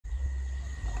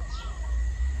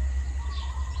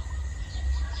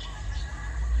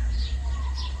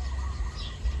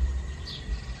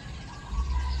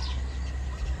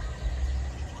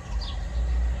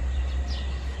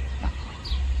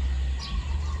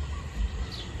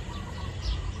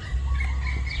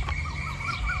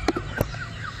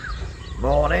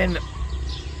Morning.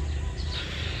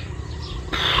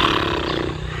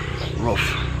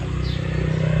 Rough.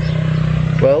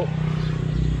 Well,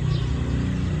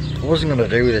 I wasn't going to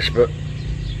do this, but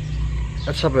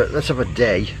let's have a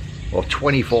day or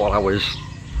 24 hours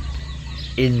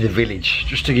in the village,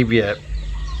 just to give you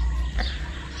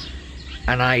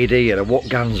an idea of what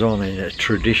goes on in a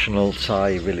traditional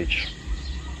Thai village.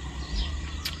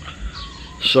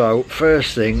 So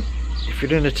first thing, if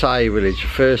you're in a Thai village,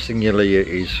 first thing you'll hear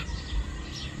is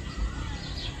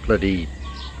bloody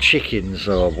chickens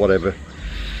or whatever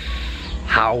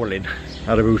howling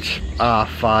at about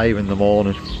 5:30 in the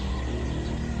morning.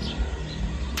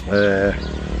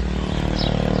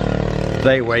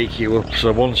 They wake you up,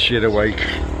 so once you're awake,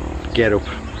 get up.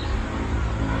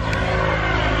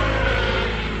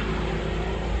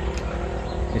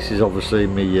 This is obviously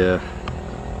me, the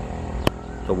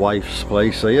wife's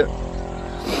place here.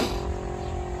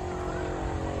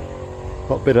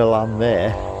 Got a bit of land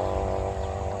there.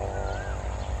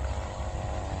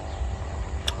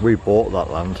 We bought that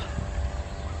land.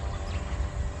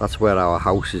 That's where our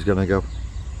house is going to go.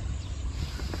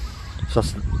 So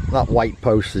that white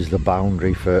post is the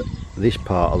boundary for this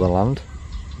part of the land.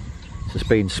 So it's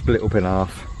been split up in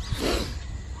half.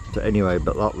 So anyway,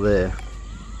 but that there,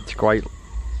 it's quite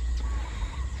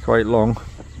long.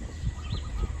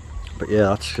 But yeah,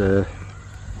 that's the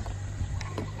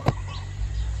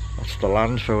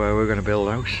land for where we're going to build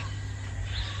a house.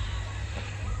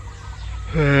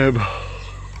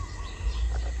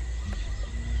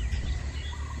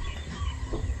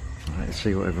 Let's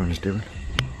see what everyone's doing.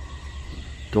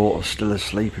 Daughter's still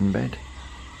asleep in bed.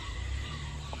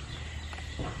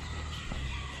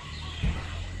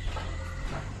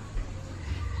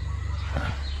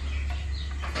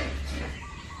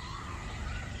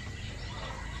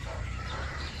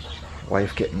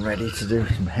 Wife getting ready to do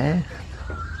some hair.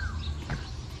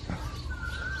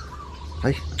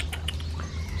 Hey,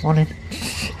 morning.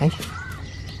 Hey.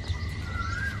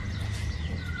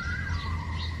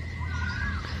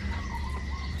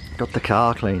 Got the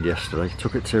car cleaned yesterday.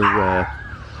 Took it to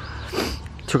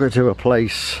a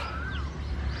place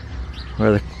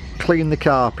where they clean the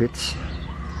carpets,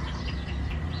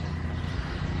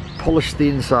 polished the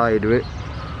inside of it,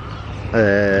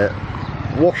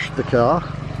 washed the car,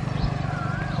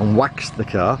 and waxed the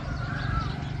car.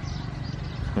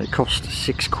 It cost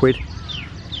 £6.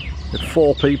 Had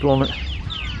 4 people on it.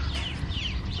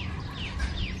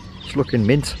 It's looking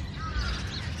mint.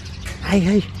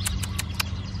 Hey.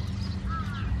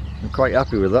 I'm quite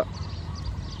happy with that.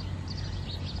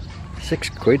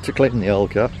 £6 to clean the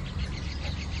old car.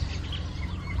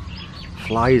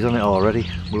 Flies on it already.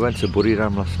 We went to Buddy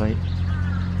Ram last night.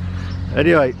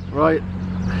 Anyway, right,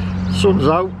 sun's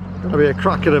out. Gonna be a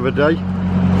cracker of a day.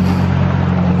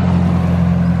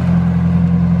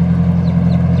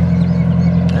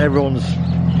 Everyone's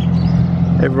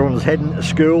heading to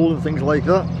school and things like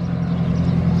that.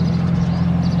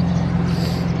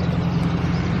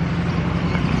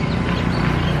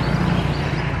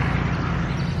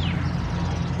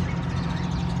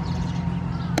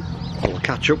 I'll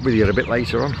catch up with you a bit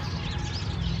later on.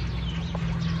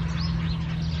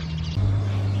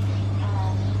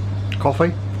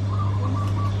 Coffee?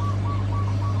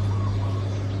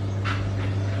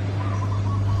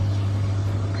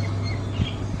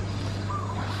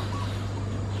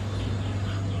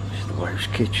 Wife's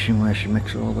kitchen where she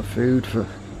makes all the food for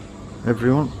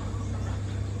everyone.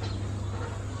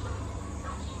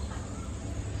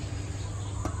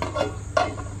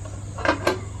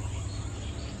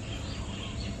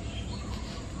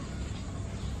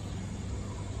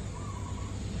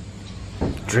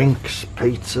 Drinks,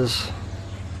 pizzas.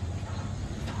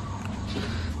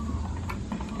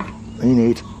 You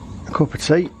need a cup of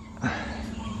tea.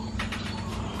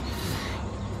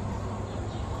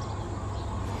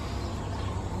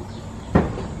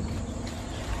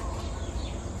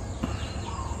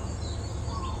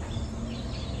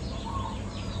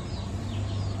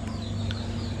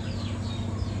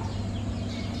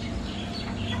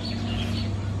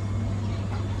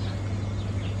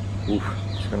 Oof,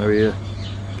 it's going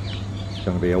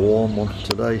to be a warm one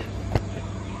today.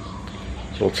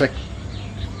 So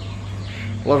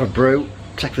we'll have a brew,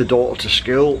 take the daughter to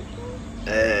school,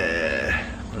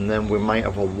 and then we might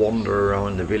have a wander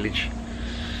around the village,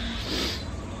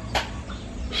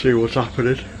 see what's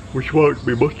happening, which won't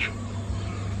be much.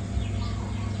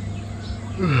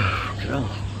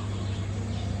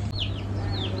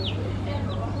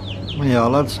 Yeah,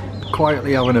 lads,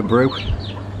 quietly having a brew.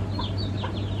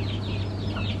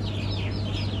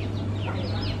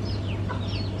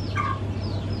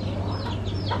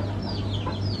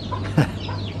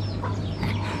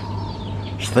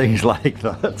 things like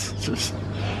that.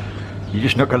 You're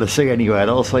just not going to see anywhere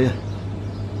else, are you?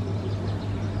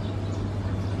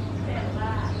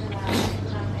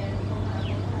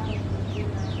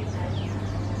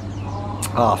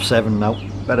 "7:30 now,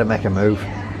 better make a move."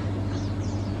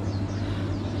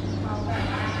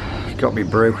 Got me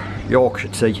brew, Yorkshire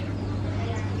tea.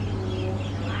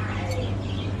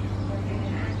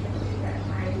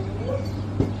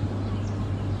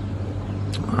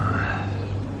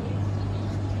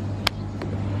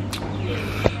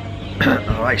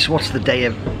 Alright, so what's the day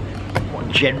of what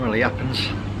generally happens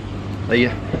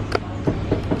here?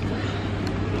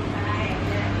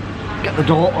 Get the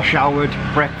daughter showered,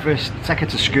 breakfast, take her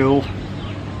to school.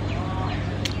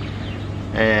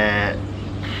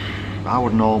 I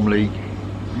would normally,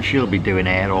 she'll be doing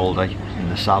hair all day in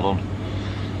the salon.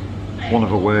 One of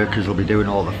her workers will be doing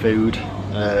all the food.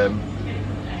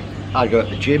 I go to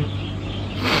the gym.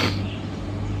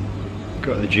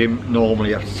 Go to the gym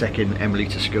normally after taking Emily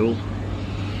to school.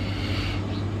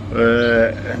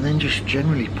 And then just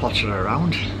generally potter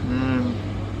around.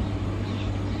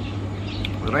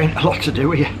 There ain't a lot to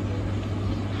do here.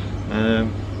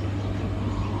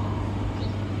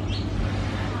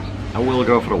 I will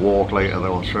go for a walk later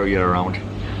though. I'll show you around,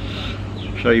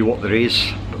 show you what there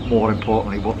is, but more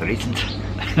importantly what there isn't.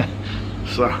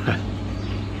 So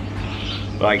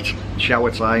right,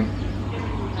 shower time.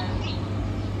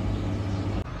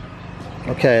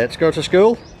 Okay, let's go to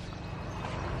school.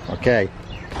 Okay.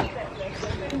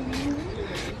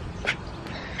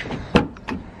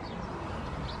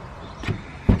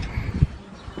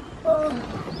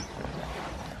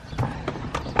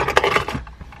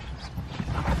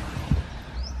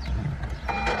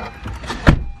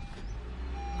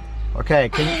 Okay,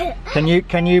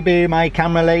 can you be my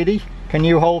camera lady? Can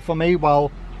you hold for me while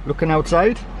looking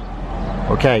outside?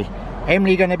 Okay,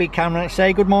 Emily gonna be camera.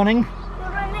 Say good morning. Good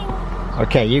morning.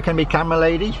 Okay, you can be camera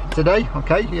lady today.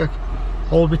 Okay, you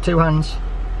hold with 2 hands.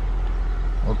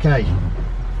 Okay,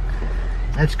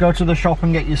 let's go to the shop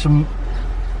and get you some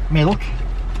milk.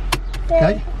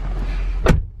 Okay.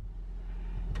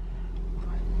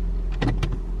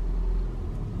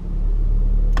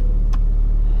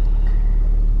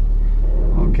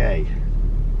 Okay.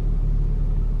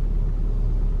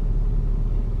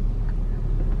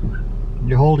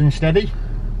 You holding steady?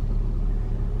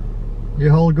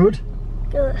 You hold good?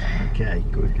 Good. Okay,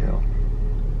 good girl.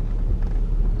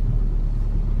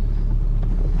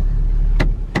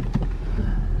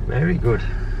 Very good.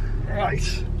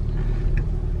 Right.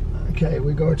 Okay,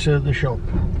 we go to the shop.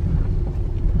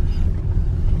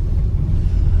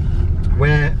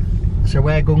 Where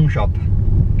gung shop?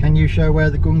 Can you show where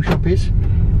the gung shop is?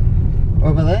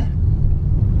 Over there?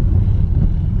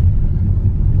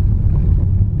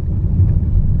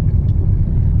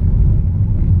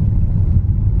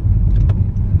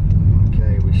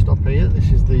 Okay, we stop here.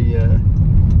 This is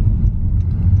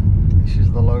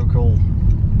the local,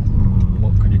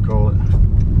 what could you call it?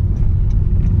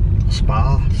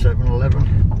 Spa, 7-Eleven.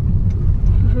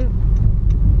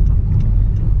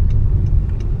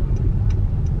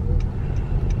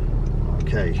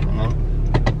 Okay, hang on.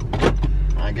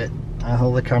 I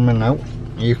hold the camera now.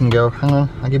 You can go. Hang on,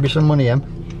 I'll give you some money, Em.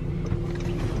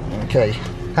 Okay,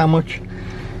 how much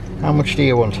do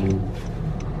you want?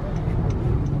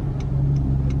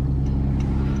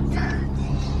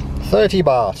 30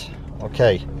 baht.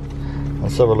 Okay,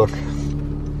 let's have a look.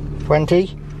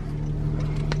 20.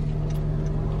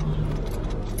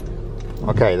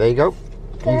 Okay, there you go.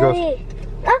 You go.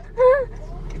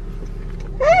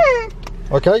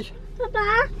 Okay.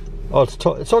 Papa. Oh,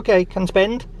 it's okay. Can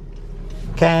spend.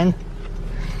 Can.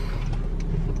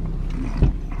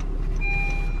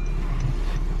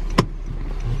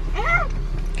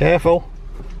 Careful.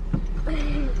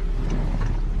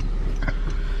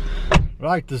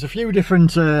 Right, there's a few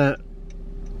different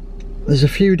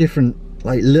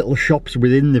like little shops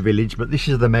within the village, but this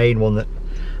is the main one that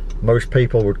most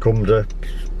people would come to.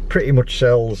 Pretty much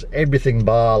sells everything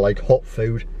bar like hot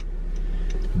food,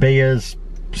 beers,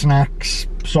 snacks,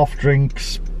 soft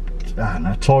drinks, I don't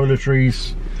know,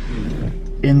 toiletries.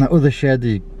 In that other shed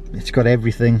it's got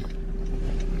everything.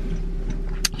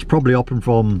 It's probably open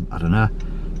from, I don't know,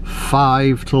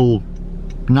 5 till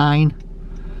 9,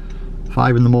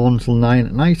 5 in the morning till 9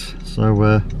 at night.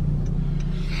 So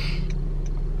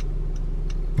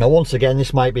now once again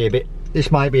this might be a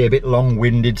bit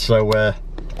long-winded, so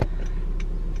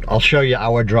I'll show you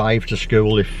our drive to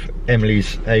school if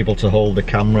Emily's able to hold the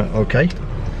camera. Okay,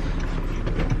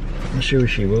 I'm sure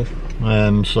she will.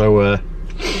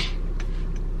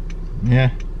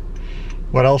 Yeah,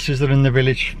 what else is there in the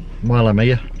village while I'm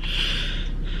here?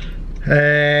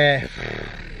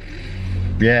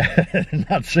 yeah,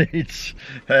 that's it.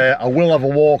 I will have a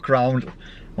walk around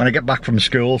when I get back from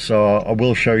school, so I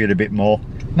will show you a bit more.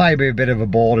 Might be a bit of a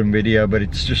boring video, but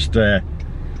it's just some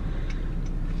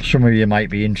of you might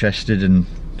be interested and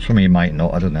some of you might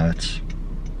not. I don't know. It's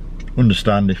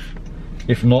understand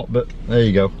if not, but there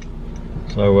you go.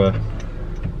 So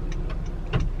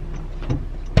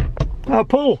oh,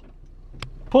 pull.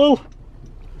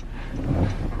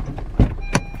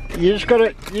 You just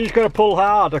gotta pull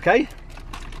hard, okay?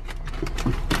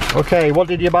 Okay, what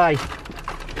did you buy?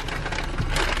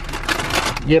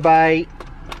 You buy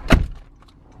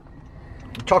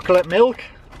chocolate milk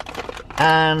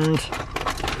and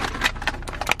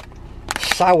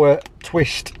sour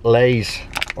twist Lays.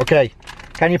 Okay,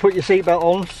 can you put your seatbelt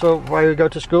on so while you go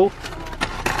to school?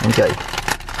 Okay.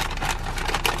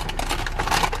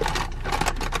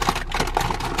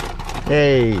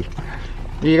 Hey,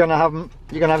 you're gonna have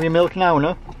your milk now,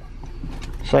 no?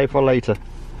 Save for later.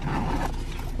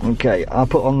 Okay, I'll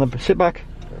put on the sit back.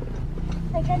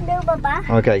 I can do, Papa.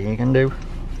 Okay, you can do.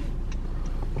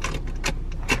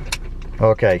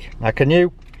 Okay, now can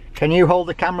you hold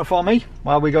the camera for me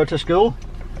while we go to school?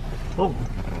 Oh.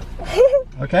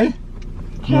 Okay.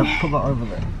 Yeah, put that over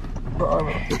there. Put it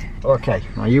over there. Okay,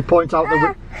 now you point out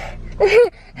the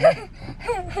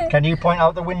Can you point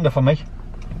out the window for me?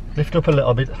 Lift up a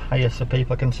little bit higher so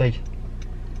people can see.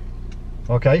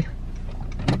 Okay.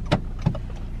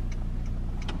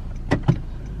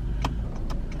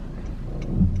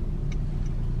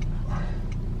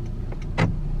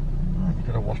 You've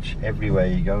got to watch everywhere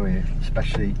you go here,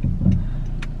 especially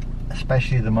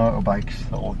the motorbikes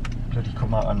that'll bloody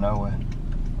come out of nowhere.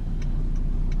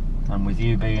 And with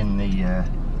you being the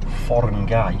foreign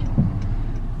guy,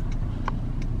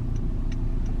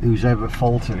 whose ever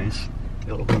fault it is,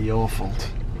 it'll be your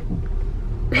fault.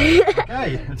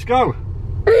 Okay, let's go.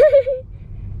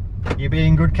 You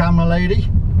being good camera lady?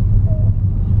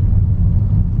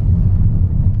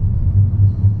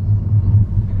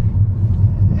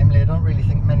 Emily, I don't really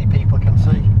think many people can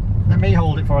see. Let me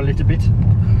hold it for a little bit.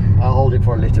 I'll hold it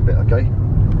for a little bit, okay?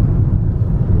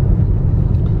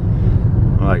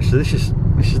 Alright, so this is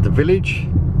the village.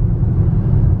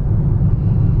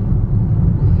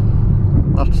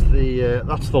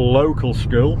 That's the local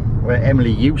school where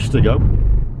Emily used to go.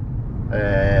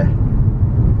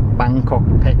 Bangkok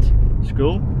Pet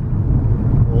School.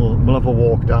 We'll have a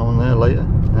walk down there later.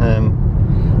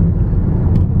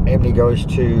 Emily goes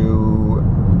to.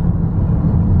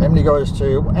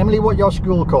 Emily, what your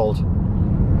school called?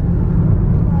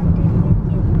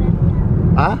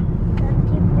 Huh?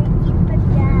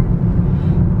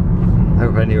 I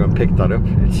hope anyone picked that up.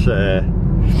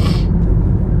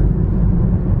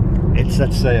 It's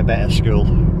let's say a better school.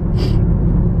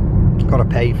 Got to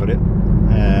pay for it,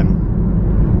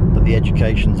 but the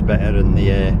education's better and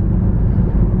the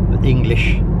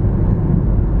English.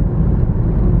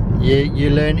 You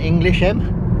learn English, Em?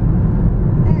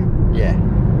 Yeah.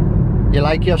 You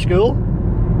like your school?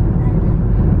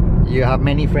 You have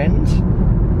many friends?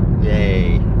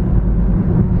 Yay.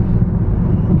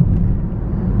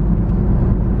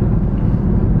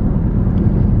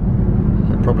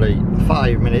 So probably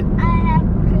 5 minutes. I have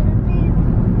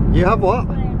 20. You have what?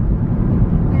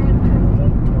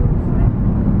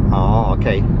 Oh,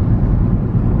 okay.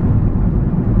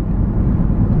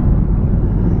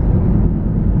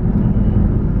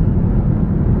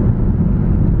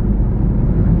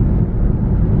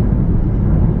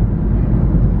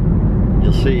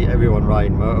 You'll see everyone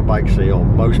riding motorbikes here, or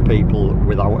most people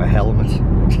without a helmet.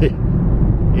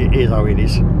 It is how it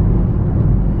is.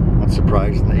 Not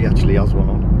surprising that he actually has one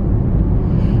on.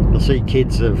 You'll see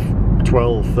kids of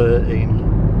 12,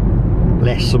 13,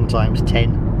 less sometimes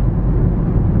 10,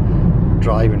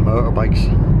 driving motorbikes.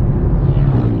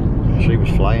 She was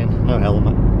flying, no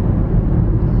helmet.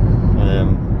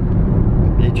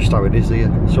 It's just how it is here.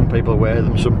 Some people wear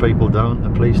them, some people don't. The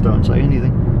police don't say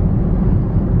anything.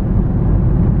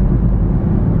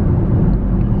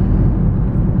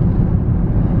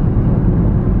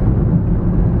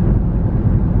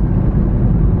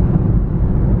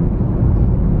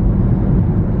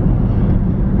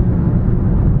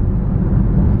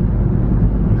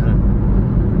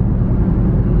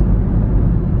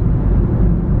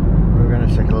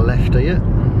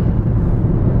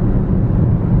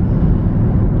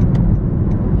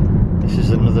 This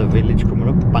is another village coming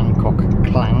up, Bangkok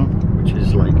Klang, which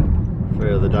is like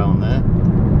further down there.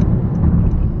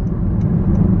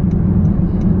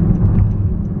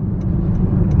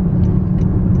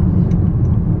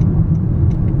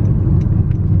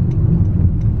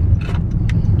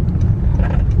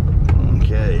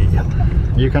 Okay,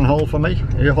 you can hold for me.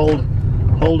 You hold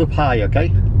Hold up high,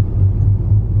 okay?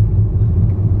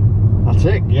 That's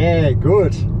it, yeah,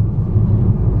 good.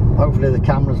 Hopefully the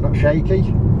camera's not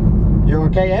shaky. You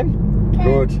okay, Em? Okay.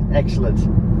 Good, excellent.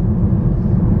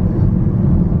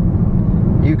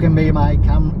 You can be my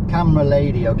camera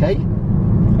lady, okay?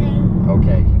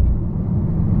 Okay.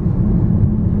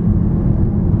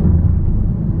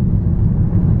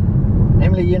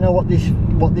 Emily, you know what this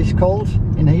called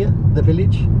in here, the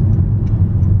village?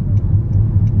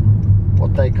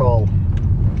 What they call?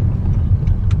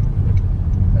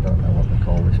 I don't know what they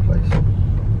call this place.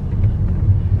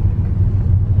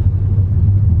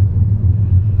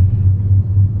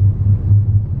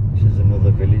 This is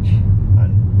another village,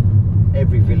 and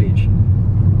every village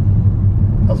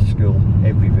has a school.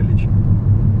 Every village,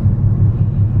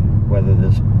 whether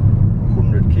there's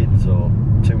 100 kids or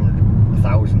 200,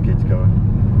 1,000 kids going.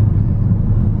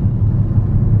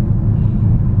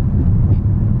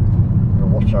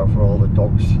 Watch out for all the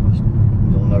dogs.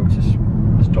 You'll notice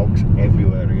there's dogs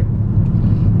everywhere here.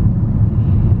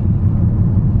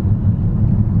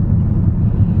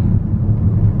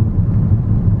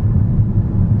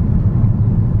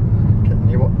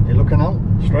 You looking out?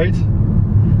 Straight?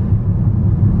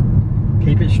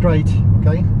 Keep it straight,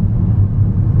 okay?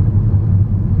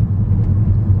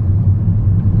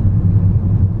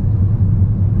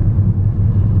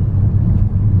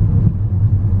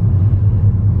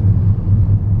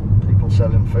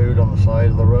 Selling food on the side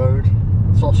of the road,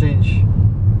 sausage,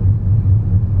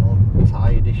 all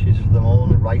Thai dishes for the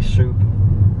morning, rice soup.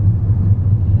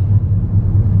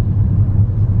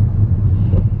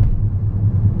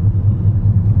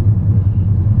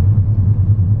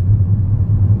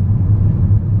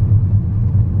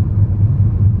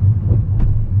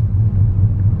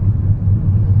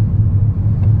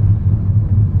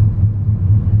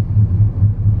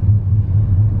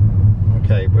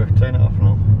 Okay, we'll turn it off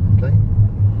now. Okay,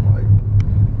 right.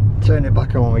 Turn it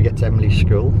back on when we get to Emily's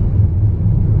school.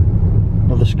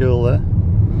 Another school there,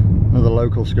 another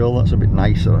local school. That's a bit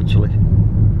nicer actually.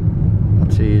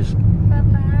 That is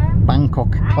Papa,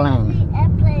 Bangkok Klang. I see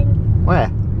airplane.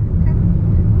 Where?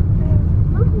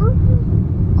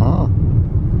 Ah.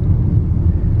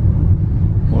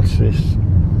 What's this?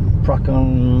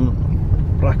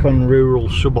 Prakon Rural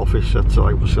Sub Office. That's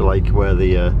obviously like where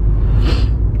the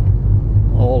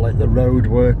all like the road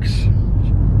works,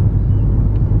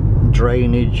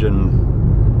 drainage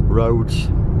and roads.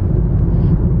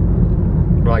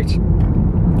 Right,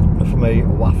 enough of me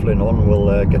waffling on,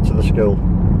 we'll get to the school.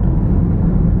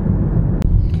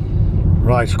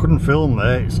 Right, I couldn't film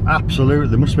there, it's absolute,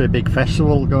 there must be a big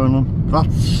festival going on.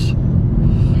 That's,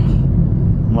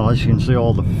 well, as you can see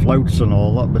all the floats and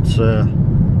all that, but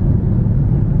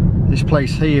this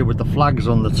place here with the flags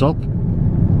on the top,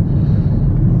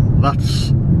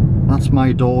 that's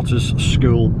my daughter's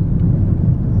school.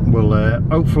 We'll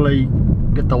hopefully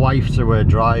get the wife to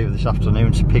drive this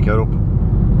afternoon to pick her up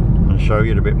and show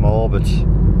you a bit more. But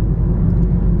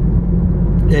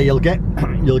yeah, you'll get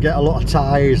a lot of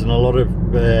Thais and a lot of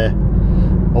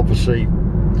obviously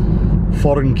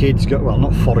foreign kids well,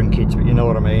 not foreign kids, but you know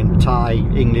what I mean, Thai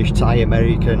English, Thai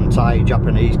American, Thai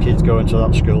Japanese kids going to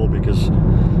that school because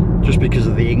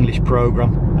of the English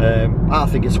program. I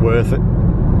think it's worth it.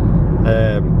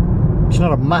 It's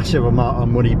not a massive amount of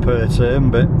money per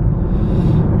term, but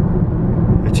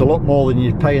it's a lot more than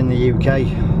you'd pay in the UK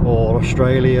or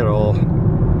Australia, or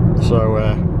so.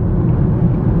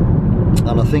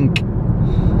 And I think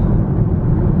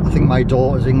my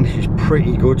daughter's English is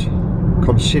pretty good,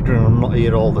 considering I'm not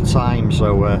here all the time.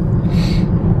 So,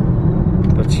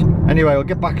 but anyway, I'll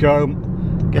get back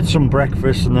home, get some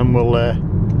breakfast, and then we'll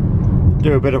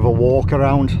do a bit of a walk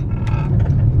around.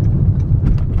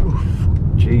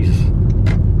 Jesus,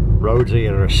 roads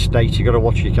here are a state, you got to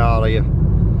watch your car here.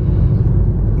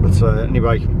 But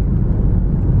anyway,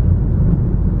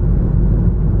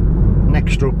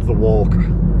 next up, the walk.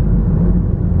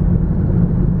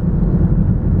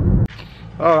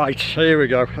 Alright, here we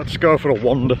go, let's go for a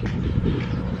wander.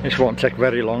 This won't take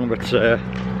very long, but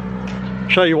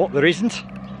show you what there isn't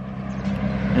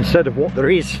instead of what there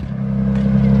is.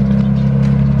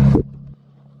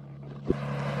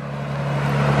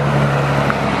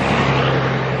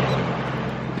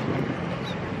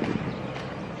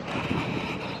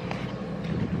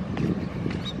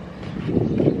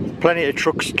 Plenty of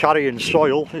trucks carrying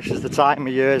soil. This is the time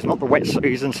of year, it's not the wet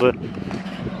season, so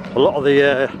a lot of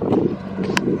the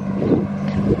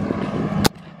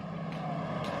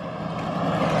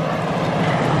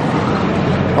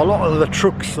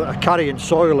trucks that are carrying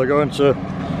soil are going to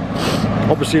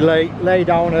obviously lay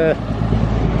down a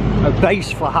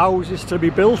base for houses to be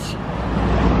built.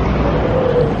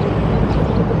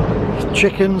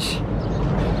 chickens.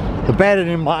 But bearing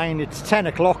in mind it's 10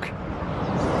 o'clock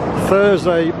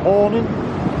Thursday morning.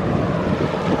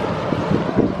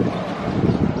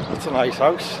 That's a nice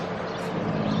house.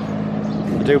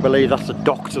 I do believe that's a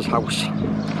doctor's house.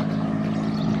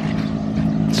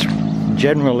 It's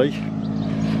generally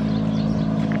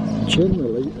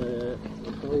the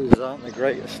houses aren't the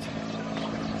greatest.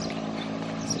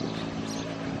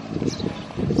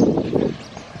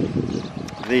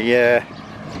 The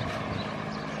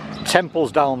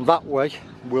temple's down that way.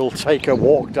 We'll take a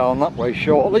walk down that way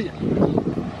shortly.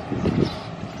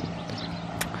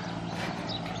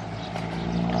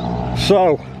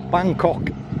 So, Bangkok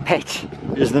Phet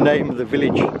is the name of the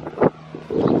village.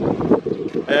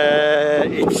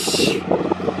 It's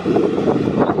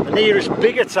the nearest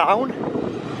bigger town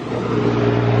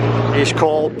is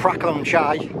called Prakan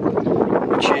Chai,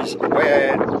 which is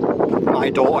where my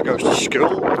daughter goes to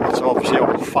school. It's obviously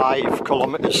about 5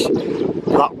 kilometres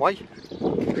that way.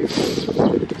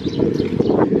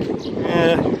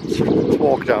 Let's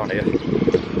walk down here.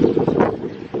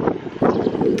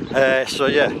 So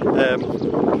yeah,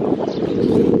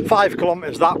 5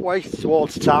 kilometres that way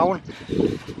towards town.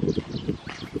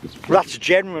 That's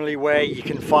generally where you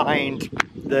can find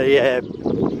the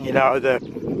you know, the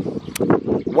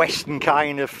western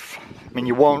kind of, I mean,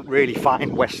 you won't really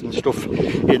find western stuff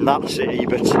in that city,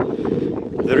 but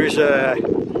there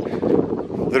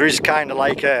is kind of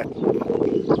like a,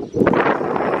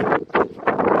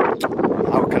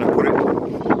 how can I put it,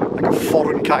 like a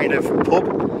foreign kind of pub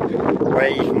where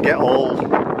you can get all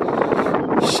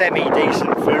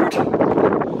semi-decent food.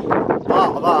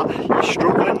 Part of that, you're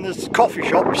struggling. There's coffee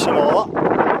shops and all that,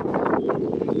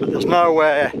 but there's no,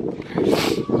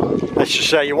 let's just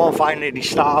say you won't find any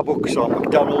Starbucks or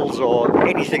McDonald's or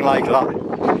anything like that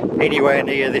anywhere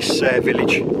near this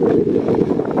village.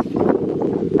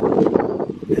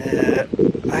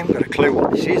 I haven't got a clue what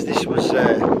this is. This was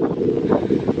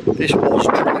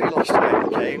dry last time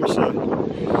it came, so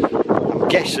I'm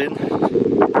guessing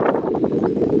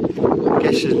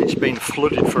it's been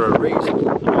flooded for a reason.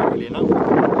 I don't really know.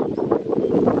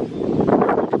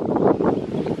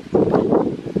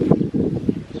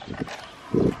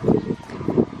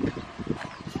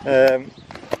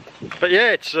 But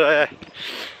yeah, it's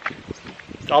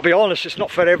I'll be honest, it's not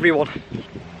for everyone.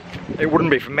 It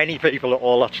wouldn't be for many people at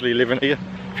all actually living here.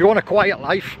 If you want a quiet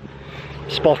life,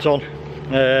 spot on.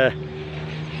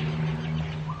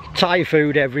 Thai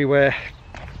food everywhere.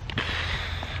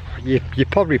 You're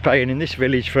probably paying in this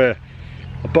village for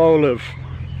a bowl of,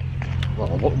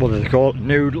 well, what do they call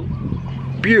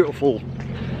it? Beautiful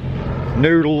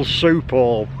noodle soup,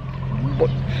 or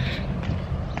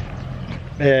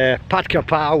pad kha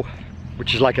pao,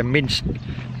 which is like a minced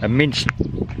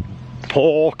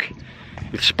pork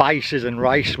with spices and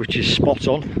rice, which is spot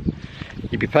on.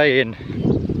 You'd be paying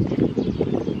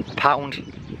 £1,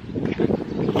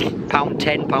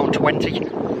 £1.10, £1.20.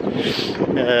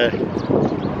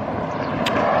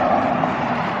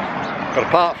 But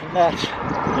apart from that,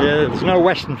 yeah, there's no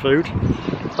Western food.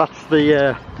 That's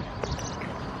the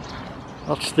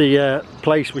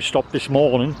place we stopped this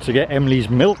morning to get Emily's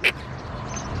milk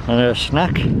and her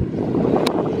snack.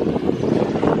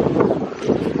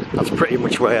 That's pretty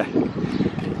much where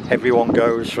everyone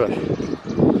goes for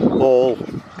all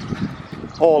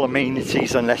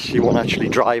amenities, unless you want to actually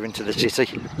drive into the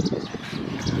city.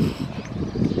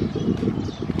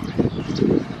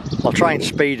 I'll try and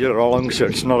speed it along so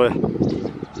it's not a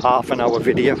half-an-hour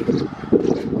video.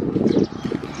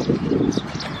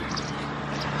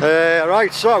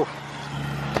 Right, so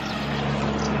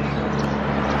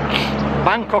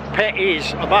Bangkok Phet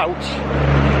is about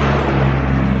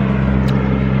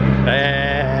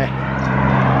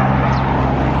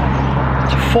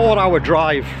it's a 4-hour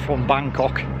drive from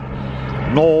Bangkok,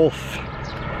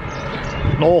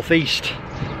 northeast.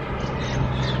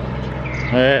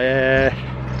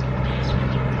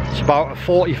 It's about a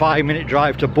 45-minute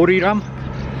drive to Buriram.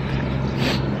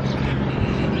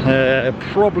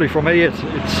 Probably from here it's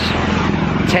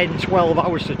 10-12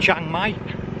 hours to Chiang Mai,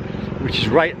 which is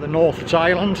right at the north of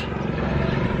Thailand,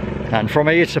 and from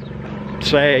here to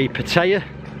say Pattaya,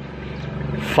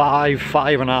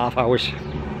 5.5 hours,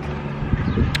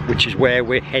 which is where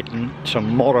we're heading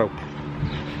tomorrow.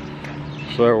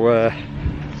 So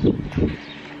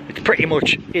it's pretty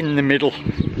much in the middle.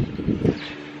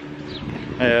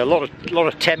 A lot of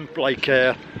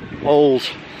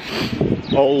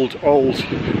old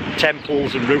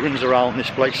temples and ruins around this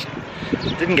place.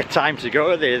 Didn't get time to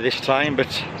go there this time,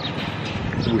 but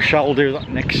we shall do that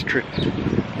next trip.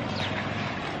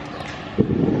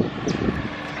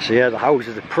 So yeah, the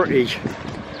houses are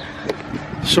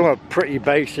Some are pretty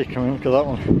basic. I mean, look at that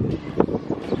one.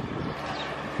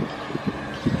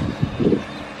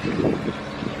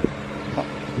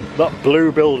 That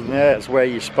blue building there is where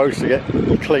you're supposed to get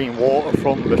your clean water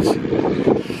from, but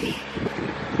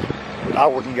I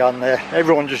wouldn't go in there.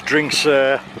 Everyone just drinks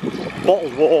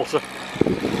bottled water.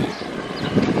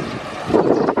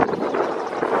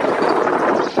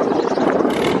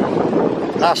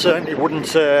 I certainly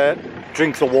wouldn't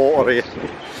drink the water here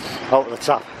out of the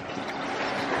tap.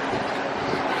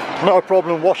 No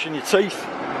problem washing your teeth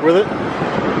with it,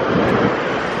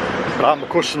 but I'm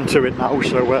accustomed to it now,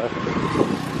 so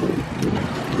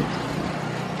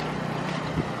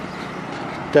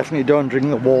definitely don't drink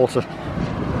the water.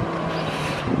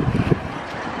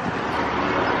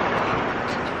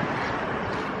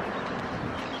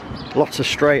 Lots of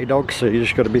stray dogs, so you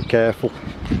just got to be careful.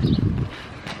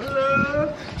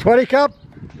 Hello. Sweaty Cap.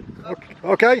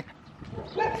 Okay.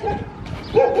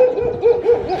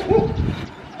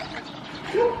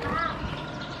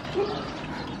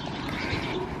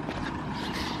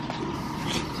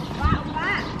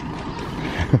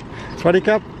 Sweaty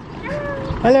Cap.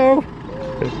 Hello.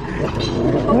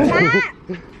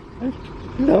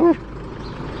 Hello.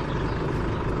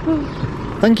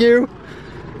 Thank you.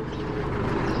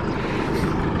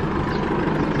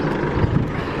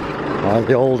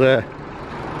 The old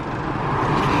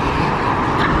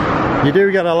you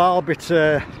do get a little bit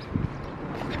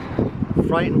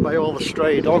frightened by all the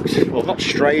stray dogs. Well, not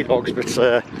stray dogs,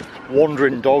 but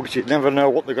wandering dogs. You never know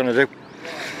what they're going to do.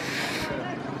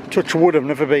 Touch wood, I've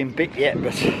never been bit yet,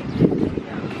 but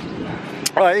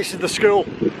right, this is the school.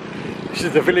 This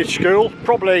is the village school.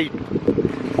 Probably,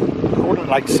 I wouldn't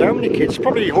like to say how many kids,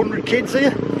 probably 100 kids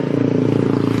here.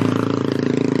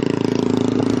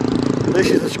 This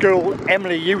is the school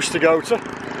Emily used to go to.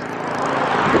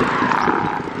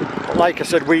 But like I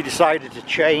said, we decided to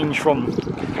change from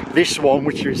this one,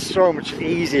 which is so much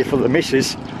easier for the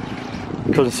missus,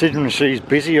 considering she's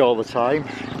busy all the time.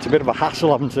 It's a bit of a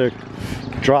hassle having to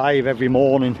drive every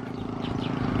morning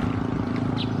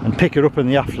and pick her up in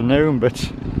the afternoon,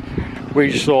 but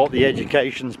we just thought the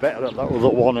education's better at that other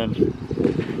one, and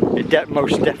it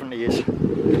most definitely is.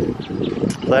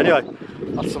 So anyway,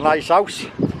 that's a nice house.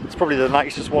 It's probably the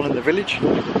nicest one in the village.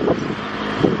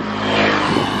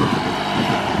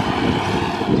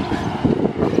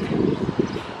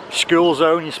 School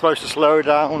zone, you're supposed to slow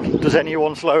down. Does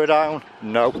anyone slow down?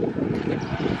 No.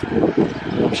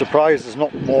 I'm surprised there's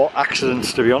not more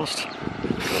accidents, to be honest.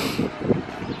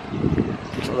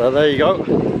 So there you go.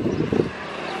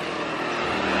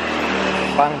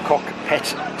 Bangkok Pet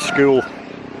School.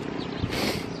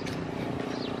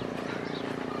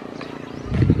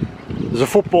 There's a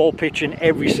football pitch in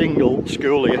every single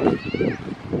school here.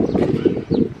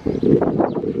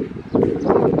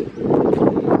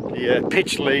 The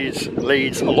pitch leaves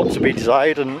a lot to be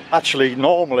desired, and actually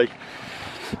normally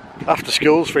after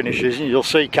school finishes you'll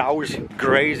see cows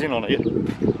grazing on it.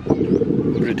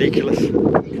 Ridiculous.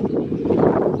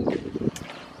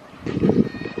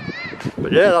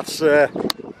 But yeah, that's the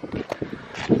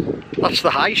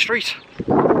high street.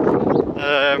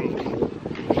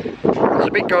 There's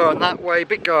a bit going that way,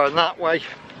 bit going that way.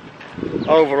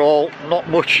 Overall, not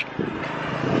much.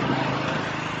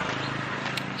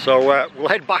 So we'll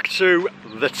head back to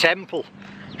the temple,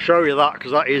 show you that,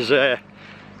 because that is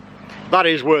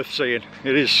worth seeing.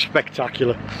 It is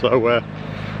spectacular. So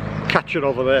catch it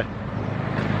over there.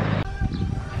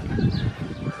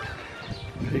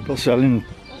 People selling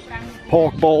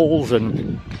pork balls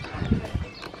and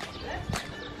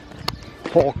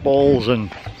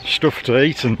stuff to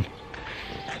eat, and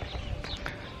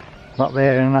that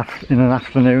there in an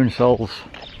afternoon sells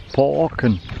pork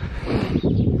and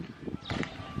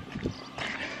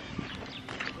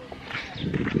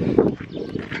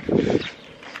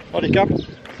Sweaty Cap.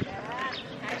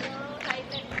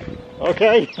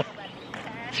 Okay.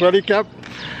 Sweaty Cap.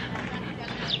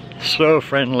 So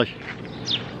friendly.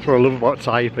 That's what I love about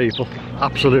Thai people.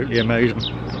 Absolutely amazing.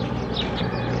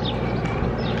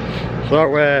 So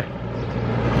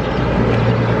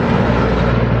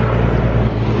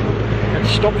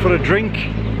let's stop for a drink.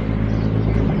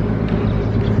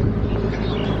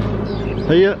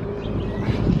 Here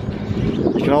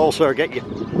you can also get your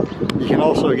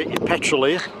petrol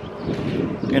here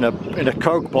in a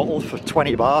Coke bottle for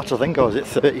 20 baht, I think, or is it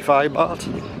 35 baht?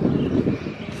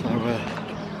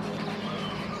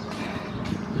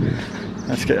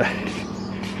 So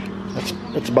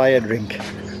let's buy a drink.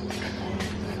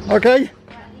 Okay,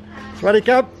 Sweaty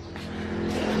Cap.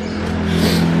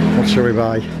 What shall we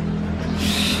buy?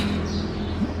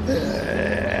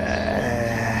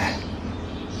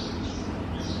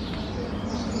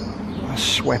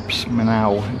 Schweppes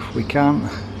now if we can.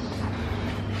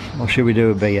 Or should we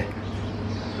do a beer?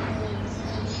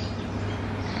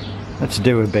 Let's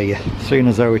do a beer, seeing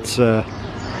as though it's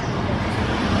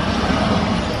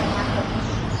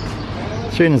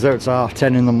seeing as though it's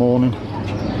 10:30 in the morning.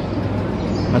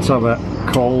 Let's have a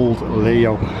cold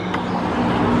Leo.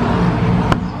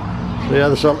 So yeah,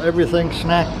 they sell everything,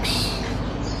 snacks,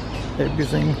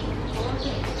 everything.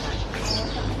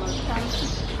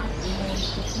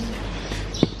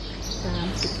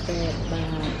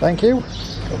 Thank you.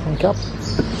 Open cup.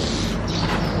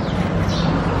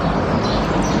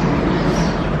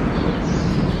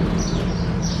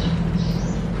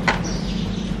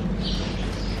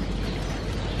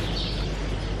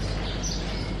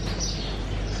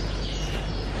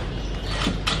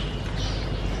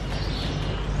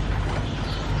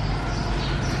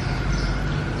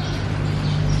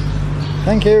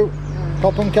 Thank you.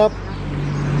 Pop and cup.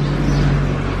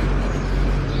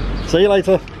 See you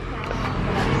later.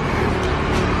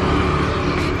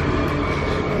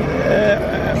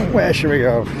 Where should we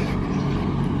go?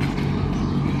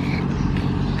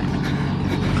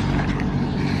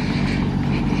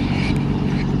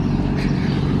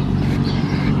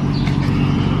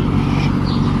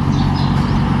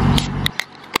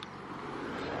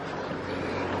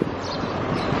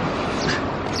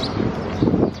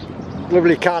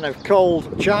 Lovely can of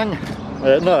cold Chang,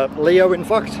 no, Leo in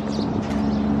fact.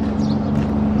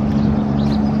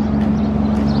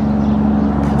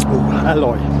 Oh,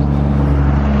 alloy.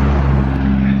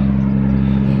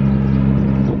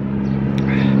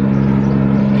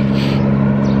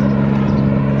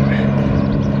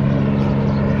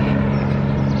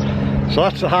 So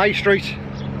that's the high street.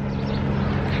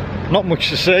 Not much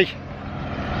to see.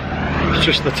 It's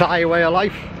just the Thai way of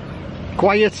life.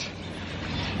 Quiet.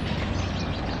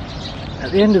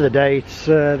 At the end of the day, it's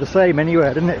the same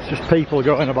anywhere, isn't it? It's just people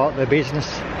going about their business.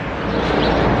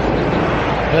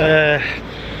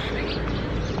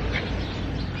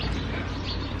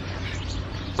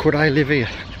 Could I live here?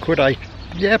 Could I?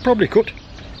 Yeah, probably could.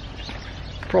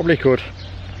 Probably could.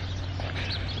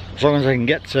 As long as I can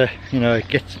get to, you know,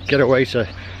 get away to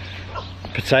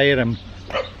Pattaya and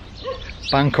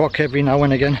Bangkok every now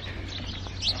and again.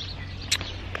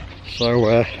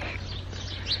 So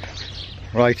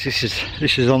right,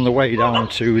 this is on the way down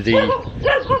to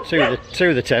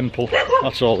the temple.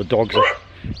 That's all the dogs are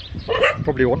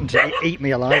probably wanting to eat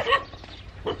me alive.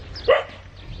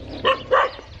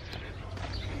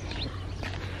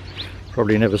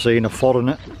 Probably never seen a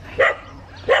foreigner,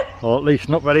 or at least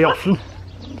not very often.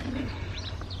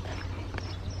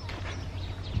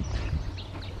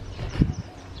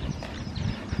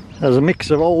 There's a mix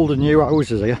of old and new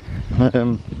houses here.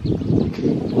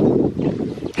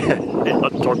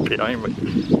 That dog behind me.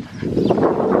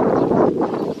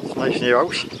 It's a nice new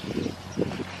house.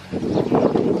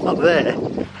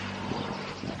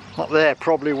 That there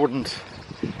probably wouldn't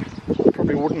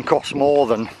cost more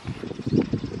than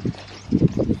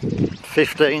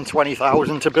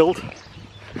 15,000–20,000 to build.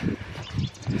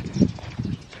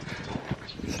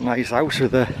 It's a nice house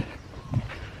with a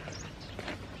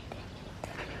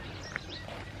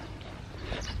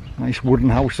nice wooden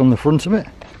house on the front of it.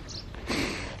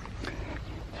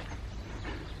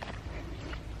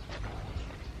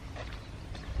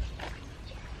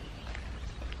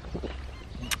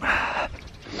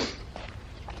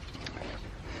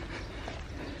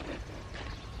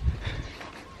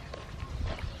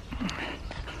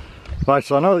 Right,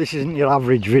 so I know this isn't your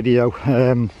average video,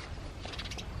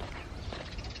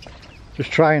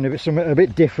 just trying something a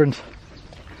bit different.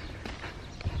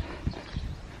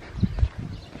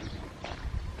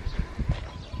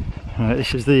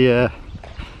 This is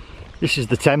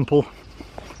the temple.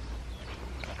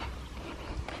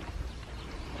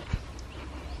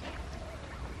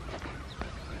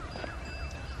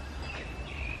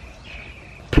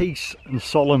 Peace and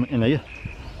solemn in here.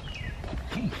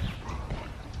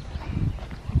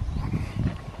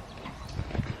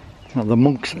 Now the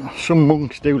monks, some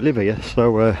monks do live here,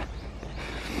 so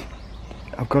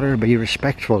I've got to be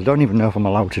respectful. I don't even know if I'm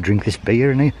allowed to drink this beer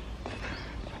in here.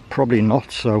 Probably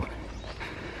not, so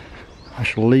I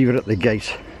shall leave it at the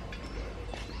gate.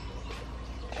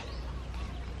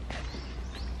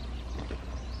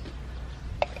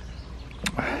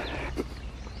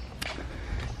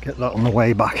 Get that on the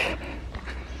way back.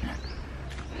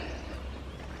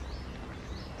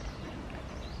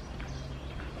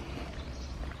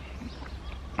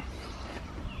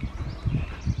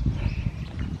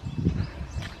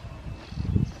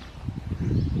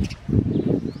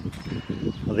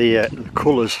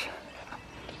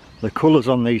 The colours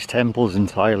on these temples in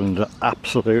Thailand are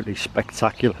absolutely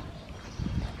spectacular.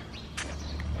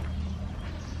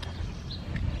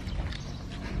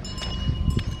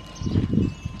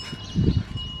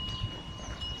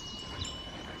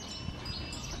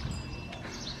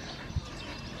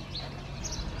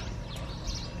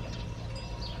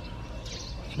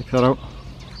 Check that out.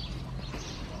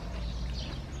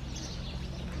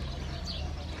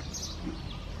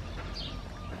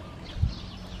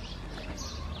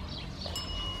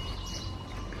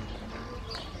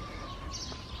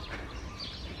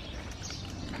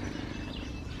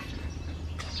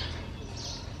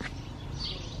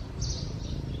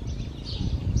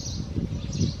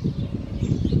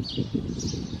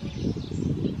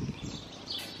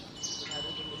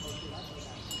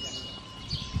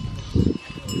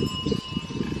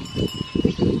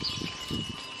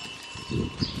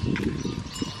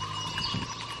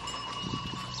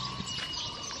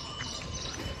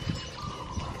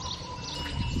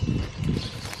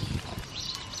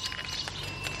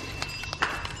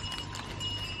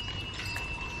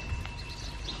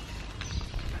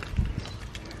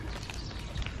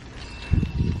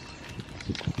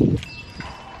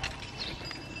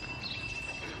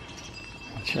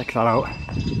 Check that out.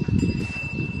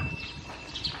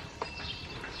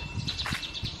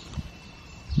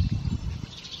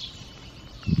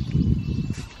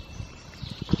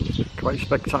 Quite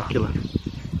spectacular.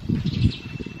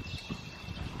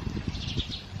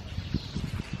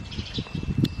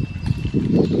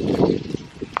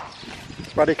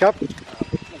 Swaddy Cup.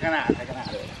 ขนาดเล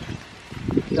ย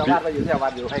เจ้าวัดไปอยู่เจ้าวั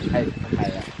ดอยู่ให้ใคร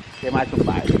อ่ะเจมาชุม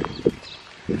บ่าย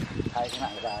ใครขนา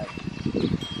ดได้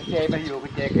เจมาอยู่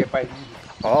เจเก็บไป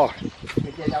อ๋อ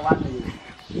เจเจ้าวัดมาอยู่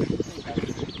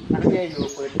นักเจอยู่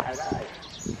ปืนใครได้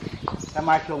ถ้าม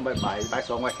าช่วงบ่าย2 บ่าย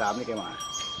 3นี่แกมา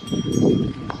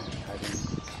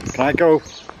Can I go?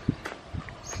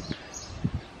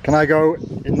 Can I go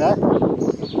in there?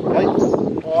 Okay.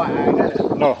 เพราะว่านั่นแหละ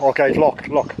No, okay, it's locked.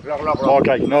 Lock. ล็อก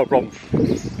Okay, no problem.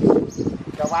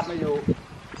 เจ้าวัดมาอยู่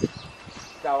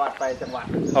เจ้าวัดไปจังหวัด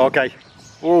Okay.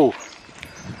 Ooh.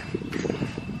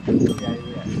 ใหญ่เล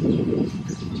ย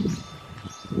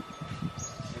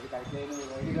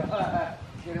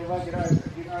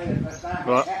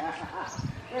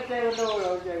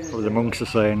What the monks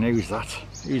are saying, who's that?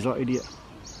 Who's that idiot?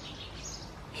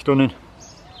 Stunning.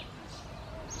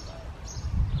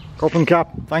 Cup and cap,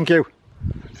 thank you.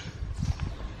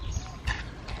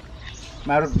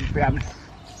 มารถเปลี่ยน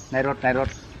ในรถ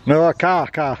No,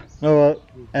 car. No,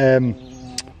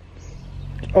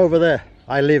 over there.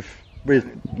 I live with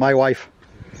my wife.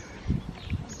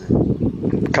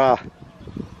 Car.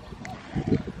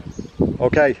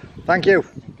 Okay, thank you.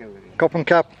 Cup and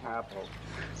cap. ครับผม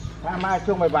ถ้ามา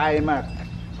ช่วงบ่ายๆมา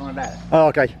ก็ได้ Oh,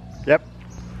 okay, yep.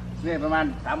 นี่ประมาณ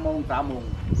3 โมง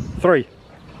 3.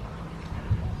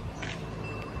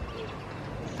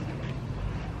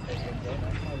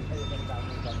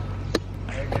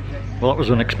 Well, that was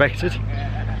unexpected.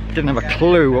 Didn't have a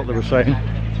clue what they were saying.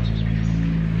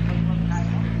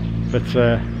 But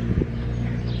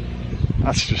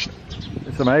that's just,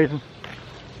 it's amazing.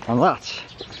 And that,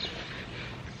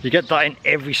 you get that in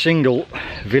every single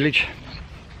village.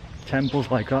 Temples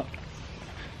like that.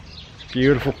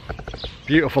 Beautiful,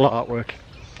 beautiful artwork.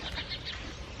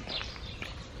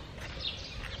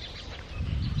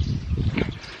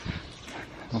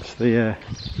 That's the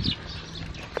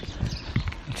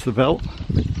belt.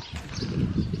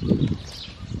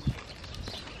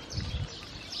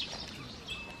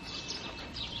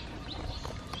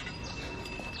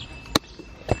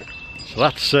 So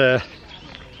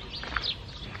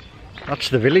that's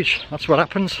the village. That's what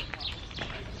happens.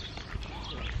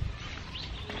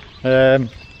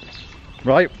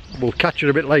 Right, we'll catch you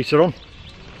a bit later on.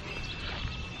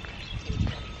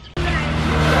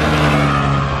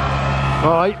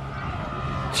 Right,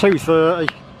 2:30.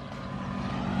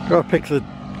 Got to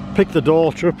pick the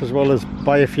daughter up as well as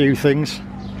buy a few things.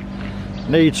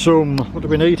 Need some, what do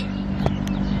we need?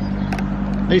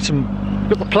 Need some,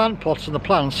 got the plant pots and the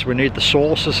plants, we need the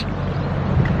saucers.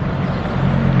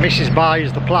 Mrs.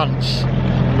 buys the plants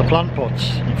and the plant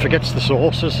pots and forgets the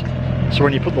saucers. So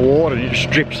when you put the water in, it just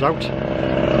drips out.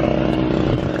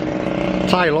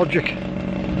 Thai logic.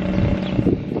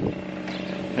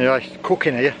 Anyway,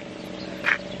 cooking here.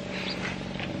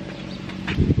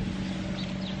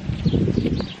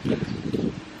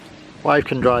 Wife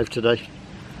can drive today.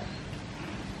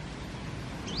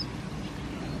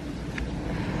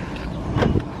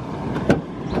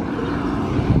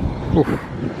 Oof.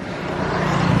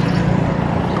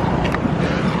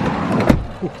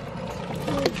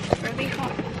 Really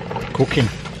hot. Cooking.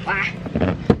 Wow.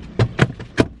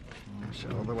 So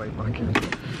all the way back in.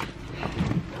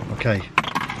 Okay,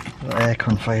 the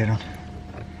aircon firing.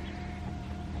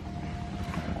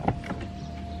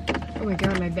 Oh my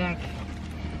god, my back.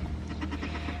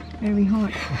 Very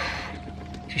hot.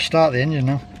 Just start the engine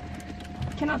now.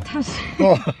 Cannot touch.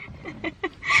 Oh.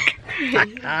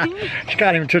 She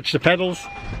can't even touch the pedals.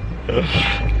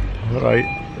 Right,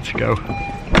 let's go.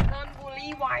 Don't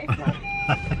bully wife.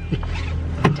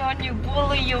 Don't you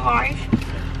bully your wife.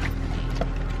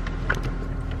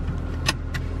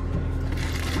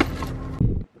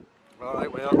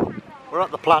 Alright, we're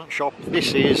at the plant shop.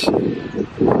 This is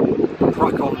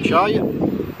crack on chai.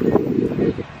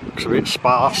 Looks a bit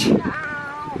sparse.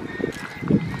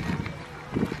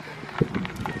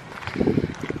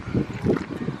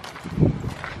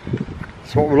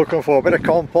 That's what we're looking for, a bit of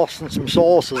compost and some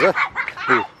sauces, eh?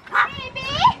 Ooh.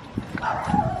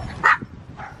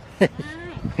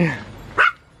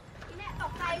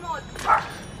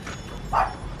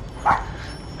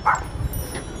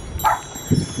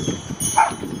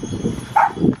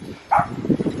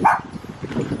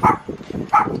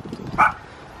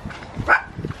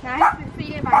 Nice to see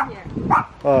you back here.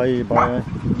 Bye, bye.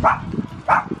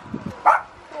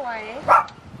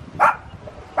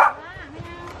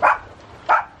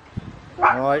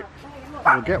 Right,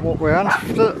 we'll get what we're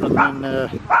after and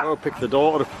then we'll pick the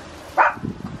daughter up.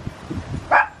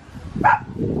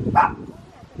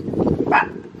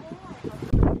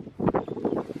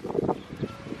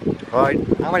 Right,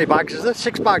 how many bags is it?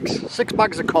 6 bags. 6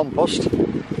 bags of compost,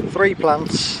 3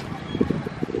 plants,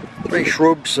 3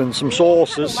 shrubs and some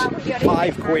sauces.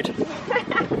 5 quid.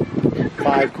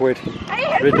 5 quid.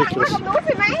 Ridiculous.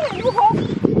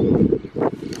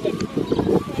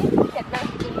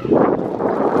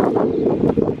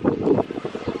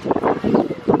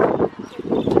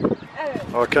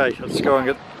 Okay, let's go and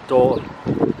get the daughter.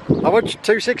 How much?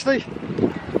 260?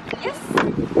 Yes.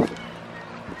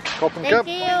 Cup and cup.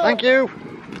 Thank you.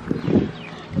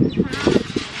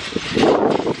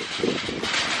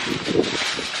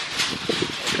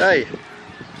 Okay.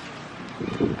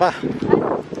 Pa.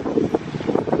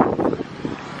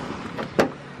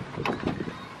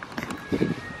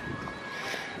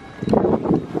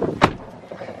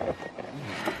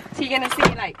 So you're gonna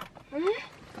see like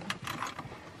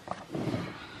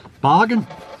Bargain.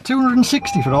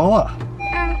 260 for all that.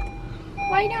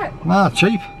 why not? Ah,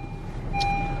 cheap.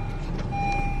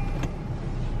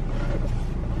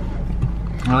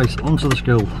 Right, onto the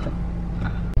school.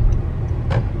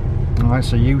 Alright,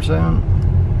 so U-turn,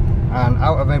 and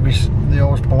out of every, they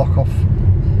always block off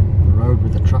the road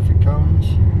with the traffic cones,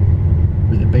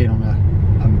 with it being on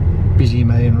a busy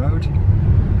main road.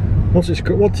 What's the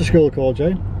school called,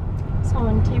 Jane?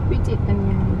 Someone keep with it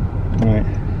and Right,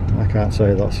 I can't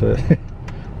say that's it.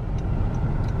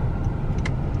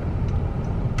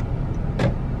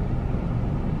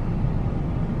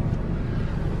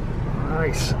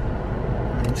 Nice.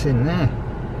 It's in there.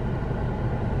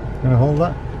 Gonna hold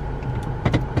that?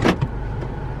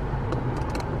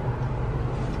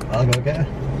 I'll go get her.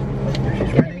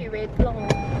 She's ready. be red long.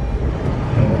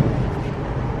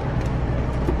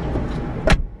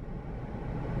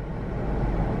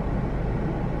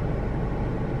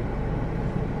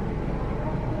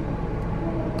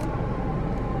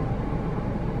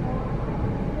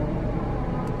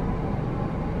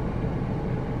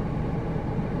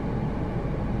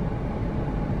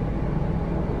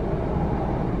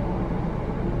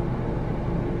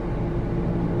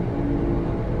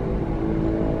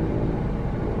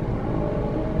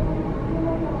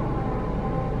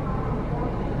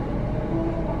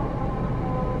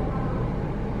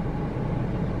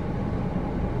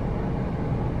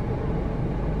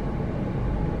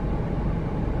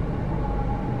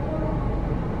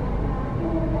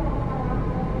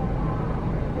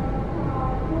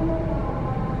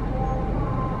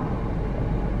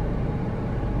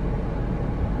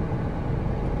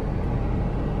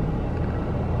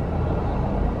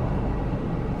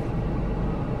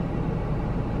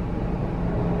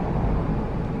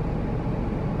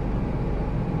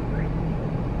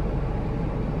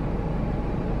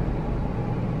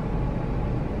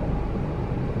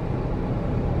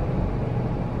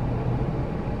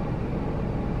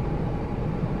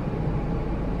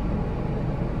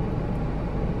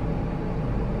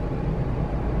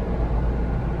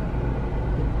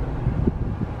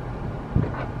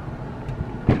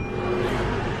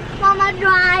 Mama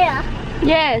dryer.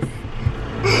 Yes.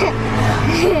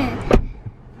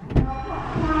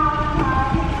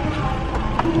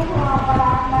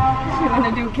 You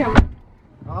wanna do camera?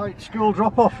 Right, school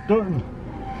drop off done.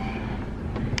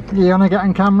 You wanna get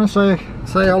on camera, say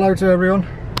hello to everyone.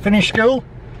 Finish school?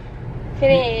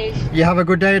 Finish. You have a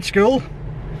good day at school?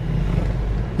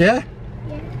 Yeah?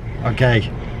 Yeah. Okay,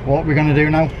 what are we gonna do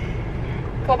now?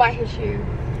 Go buy his shoe.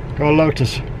 Go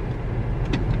Lotus.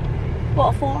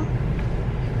 What for?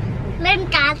 เล่น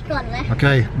การ์ดก่อนเลย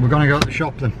Okay, we're gonna go to the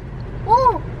shop then. โอ้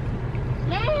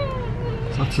เย้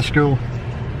So that's the school.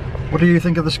 What do you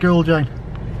think of the school, Jane?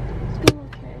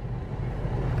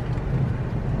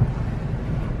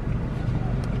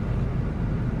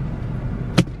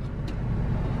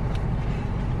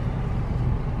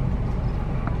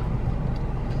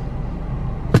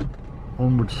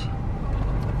 onwards.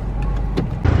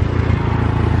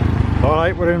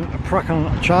 Alright, we're in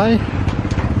Prakan Chai.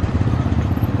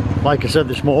 Like I said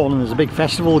this morning, there's a big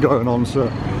festival going on,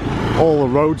 so all the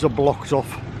roads are blocked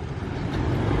off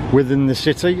within the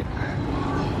city.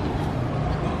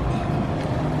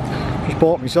 Just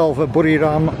bought myself a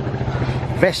Buriram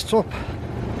vest top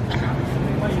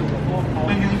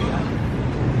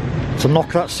to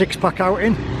knock that six-pack out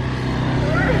in.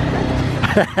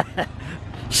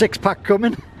 Six-pack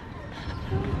coming.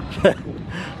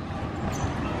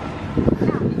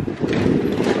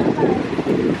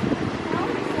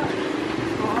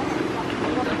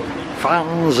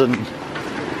 Fans and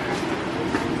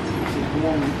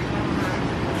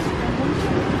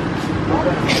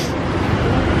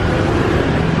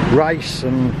rice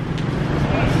and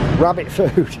rabbit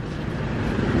food,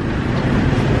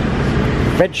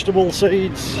 vegetable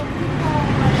seeds.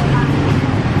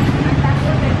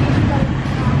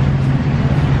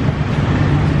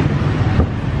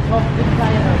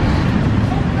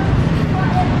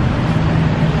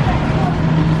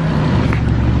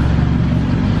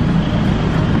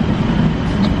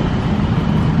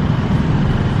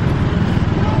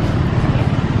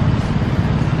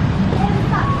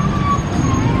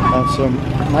 And some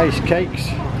nice cakes.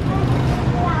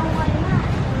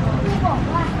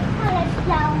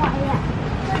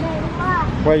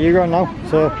 Where are you going now?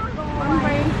 So One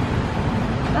way.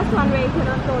 That's one way. You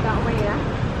cannot go that way.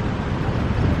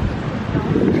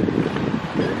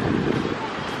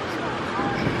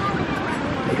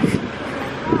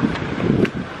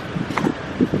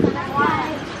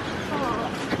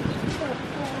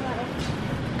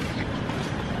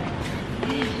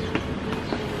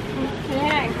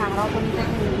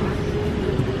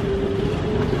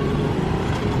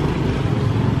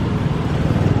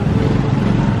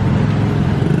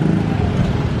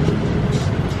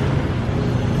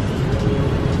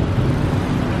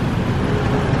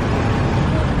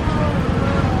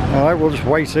 Alright, we'll just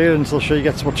wait here until she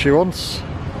gets what she wants.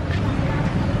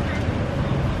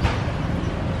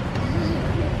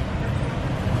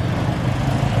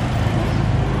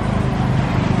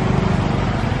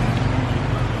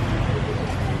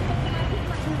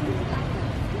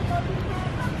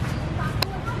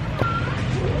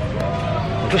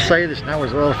 I'll just say this now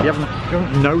as well, if you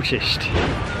haven't noticed,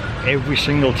 every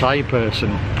single Thai person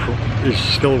is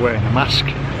still wearing a mask.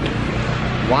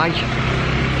 Why?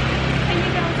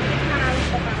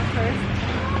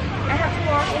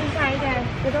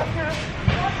 They don't have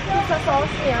pizza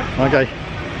sauce here. Okay.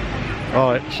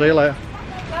 Alright, see you later.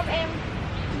 Love em.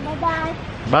 Bye bye.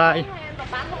 Bye.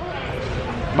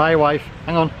 Bye, wife.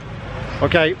 Hang on.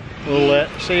 Okay, we'll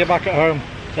see you back at home.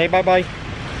 Say bye bye.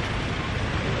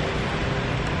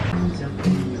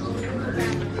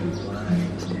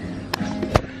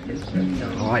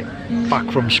 Alright,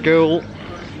 back from school.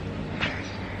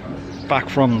 Back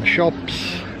from the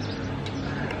shops.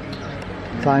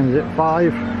 Time's at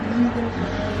 5.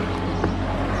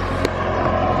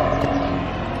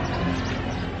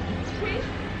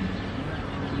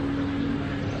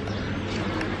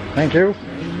 Thank you.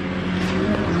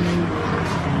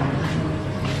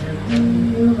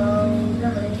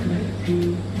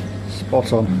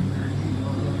 Spot on.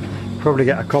 Probably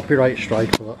get a copyright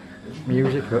strike for that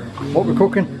music, but what we're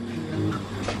cooking?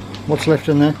 What's left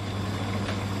in there?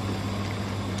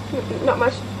 Not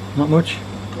much. Not much?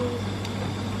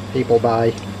 People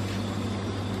buy.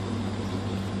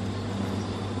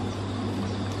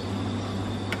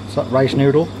 Is that rice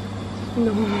noodle?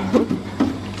 No.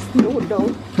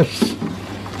 Noodle.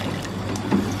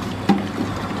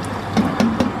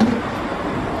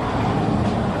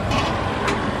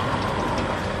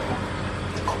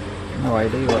 No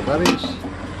idea what that is.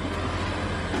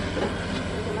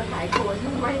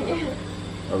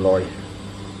 Alloy.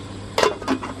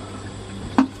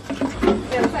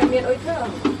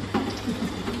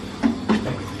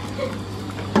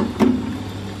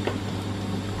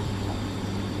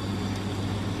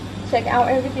 Check out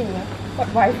everything.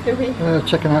 What wife doing?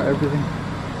 Checking out everything.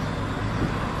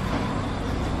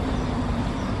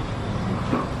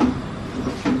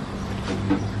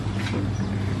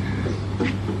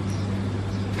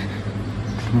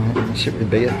 Sip the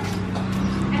beer.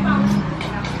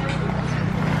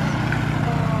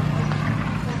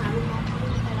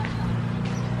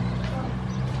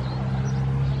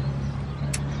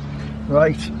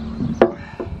 Right.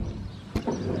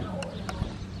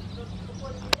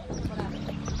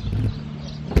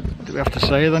 Do we have to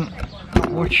say then?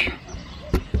 Not much.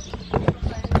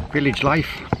 Village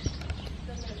life.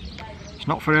 It's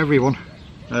not for everyone.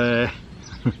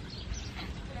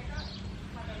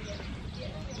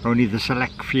 only the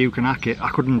select few can hack it. I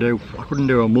couldn't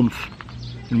do a month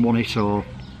in one hit, or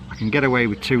I can get away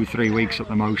with 2-3 weeks at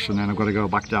the most, and then I've got to go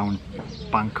back down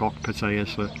Bangkok, Pattaya.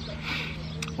 So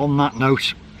on that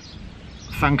note,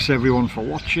 thanks everyone for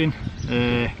watching.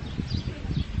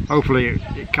 Hopefully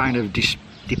it kind of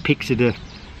depicted a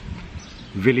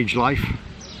village life.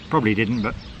 Probably didn't,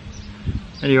 but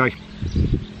anyway,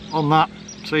 on that,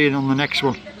 see you on the next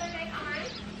one.